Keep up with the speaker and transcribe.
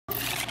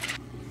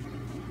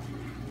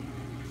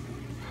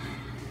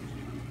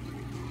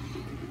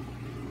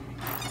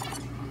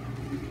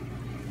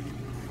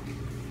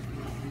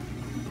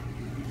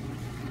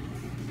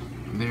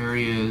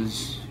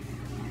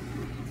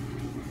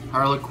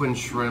harlequin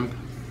shrimp.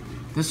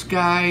 This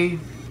guy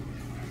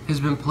has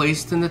been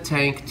placed in the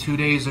tank 2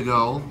 days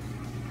ago.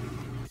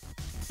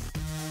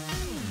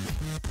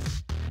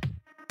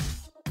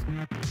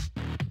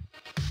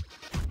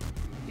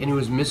 And he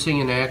was missing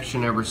in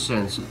action ever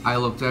since. I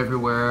looked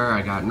everywhere,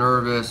 I got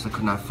nervous, I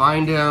could not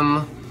find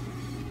him.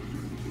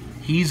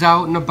 He's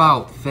out and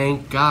about,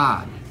 thank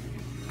God.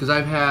 Because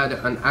I've had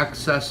an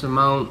excess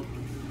amount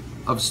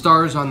of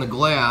stars on the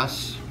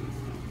glass.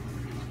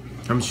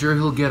 I'm sure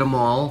he'll get them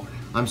all.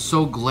 I'm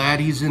so glad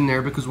he's in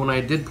there because when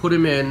I did put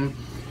him in,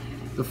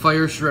 the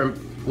fire shrimp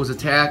was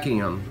attacking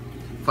him.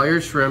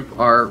 Fire shrimp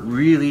are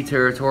really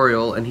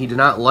territorial and he did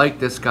not like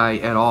this guy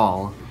at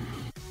all.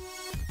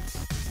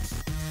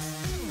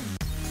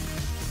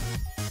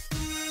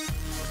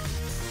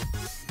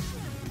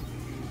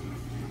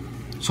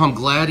 So I'm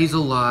glad he's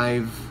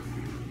alive.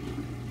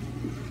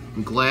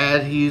 I'm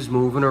glad he's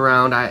moving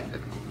around. I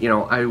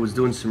was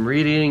doing some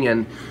reading,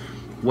 and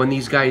when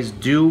these guys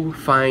do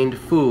find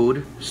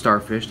food,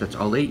 starfish, that's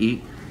all they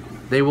eat,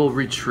 they will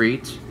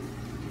retreat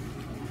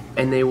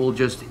and they will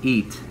just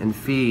eat and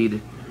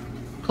feed.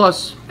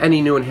 Plus,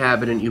 any new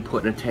inhabitant you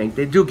put in a tank,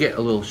 they do get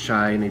a little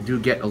shy and they do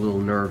get a little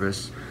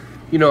nervous.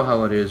 You know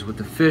how it is with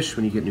the fish.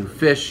 When you get new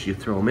fish, you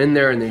throw them in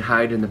there and they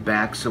hide in the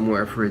back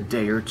somewhere for a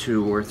day or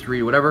 2 or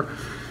 3, whatever.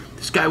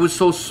 This guy was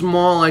so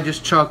small, I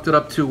just chalked it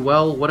up to,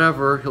 well,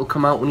 whatever, he'll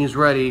come out when he's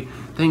ready.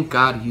 Thank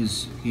God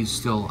he's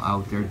still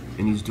out there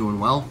and he's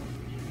doing well.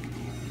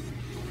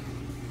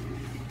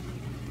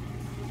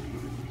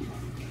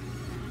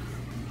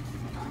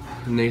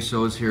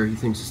 Naso is here, he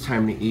thinks it's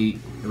time to eat.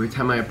 Every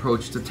time I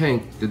approach the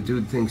tank, the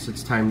dude thinks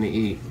it's time to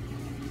eat.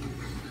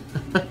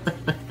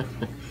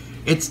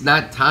 It's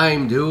not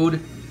time,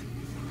 dude.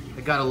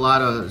 I got a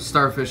lot of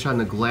starfish on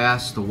the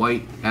glass, the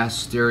white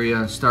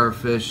asteria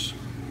starfish.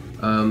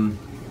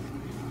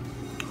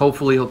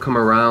 Hopefully he'll come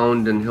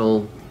around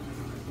and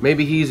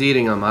maybe he's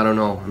eating them, I don't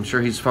know. I'm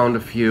sure he's found a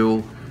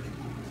few.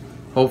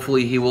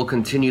 Hopefully he will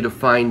continue to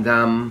find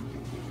them.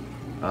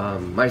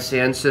 My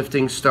sand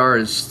sifting star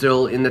is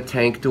still in the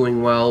tank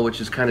doing well,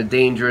 which is kind of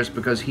dangerous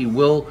because he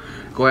will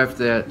go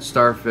after that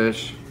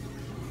starfish.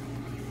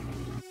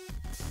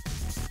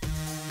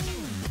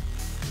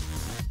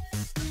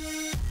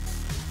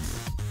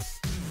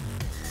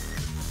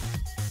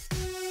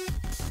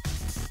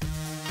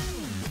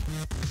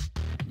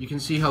 You can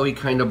see how he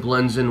kind of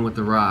blends in with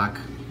the rock,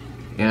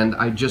 and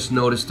I just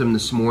noticed him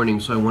this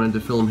morning, so I wanted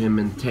to film him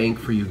in the tank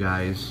for you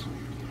guys.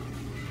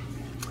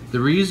 The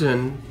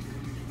reason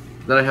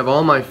that I have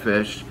all my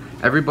fish,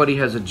 everybody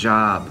has a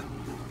job,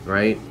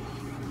 right?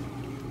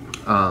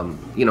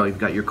 You know, you've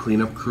got your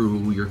cleanup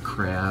crew, your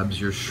crabs,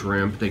 your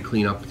shrimp, they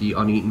clean up the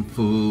uneaten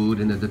food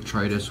and the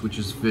detritus, which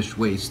is fish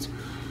waste.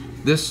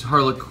 This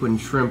harlequin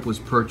shrimp was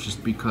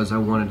purchased because I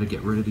wanted to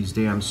get rid of these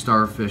damn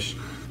starfish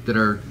that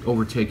are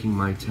overtaking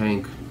my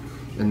tank,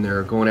 and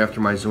they're going after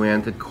my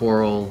zoanthid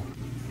coral.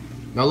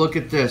 Now look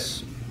at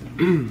this.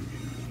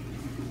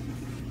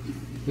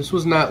 This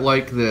was not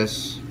like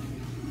this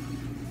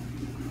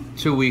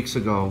 2 weeks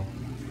ago.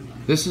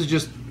 This is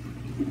just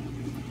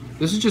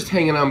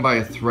hanging on by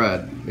a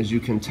thread, as you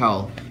can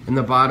tell, and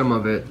the bottom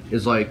of it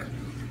is like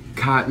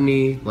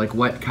cottony, like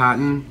wet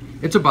cotton.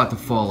 It's about to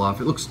fall off.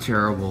 It looks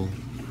terrible.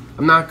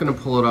 I'm not gonna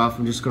pull it off,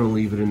 I'm just gonna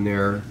leave it in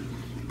there.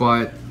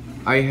 But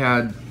I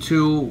had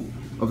 2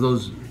 of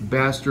those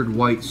bastard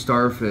white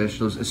starfish,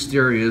 those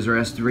asterias or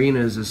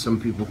asterinas as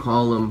some people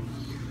call them,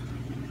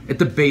 at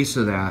the base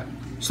of that.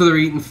 So they're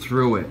eating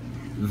through it.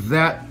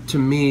 That to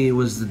me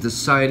was the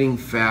deciding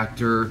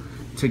factor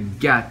to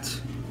get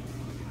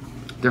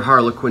their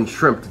harlequin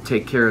shrimp to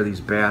take care of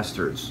these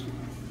bastards.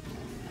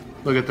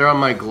 Look at, they're on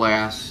my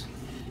glass.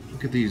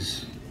 Look at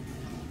these.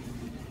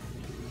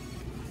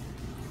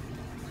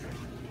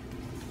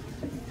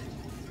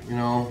 You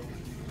know,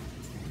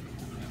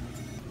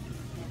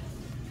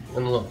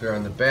 and look, they're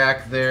on the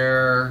back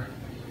there.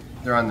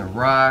 They're on the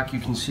rock. You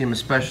can see them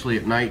especially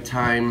at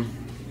nighttime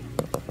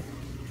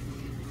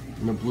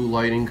when the blue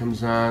lighting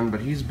comes on,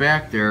 but he's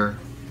back there.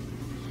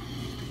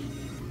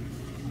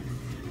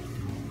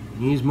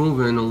 He's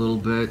moving a little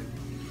bit.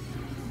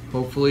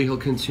 Hopefully he'll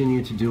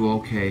continue to do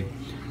okay.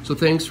 So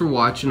thanks for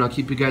watching. I'll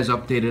keep you guys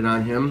updated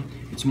on him.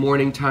 It's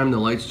morning time. The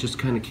lights just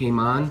kind of came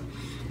on.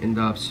 And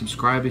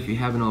subscribe if you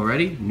haven't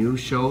already. New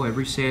show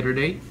every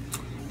Saturday.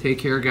 Take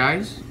care,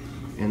 guys.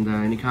 And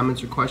any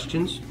comments or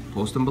questions,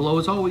 post them below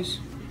as always.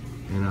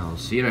 And I'll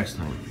see you next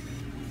time.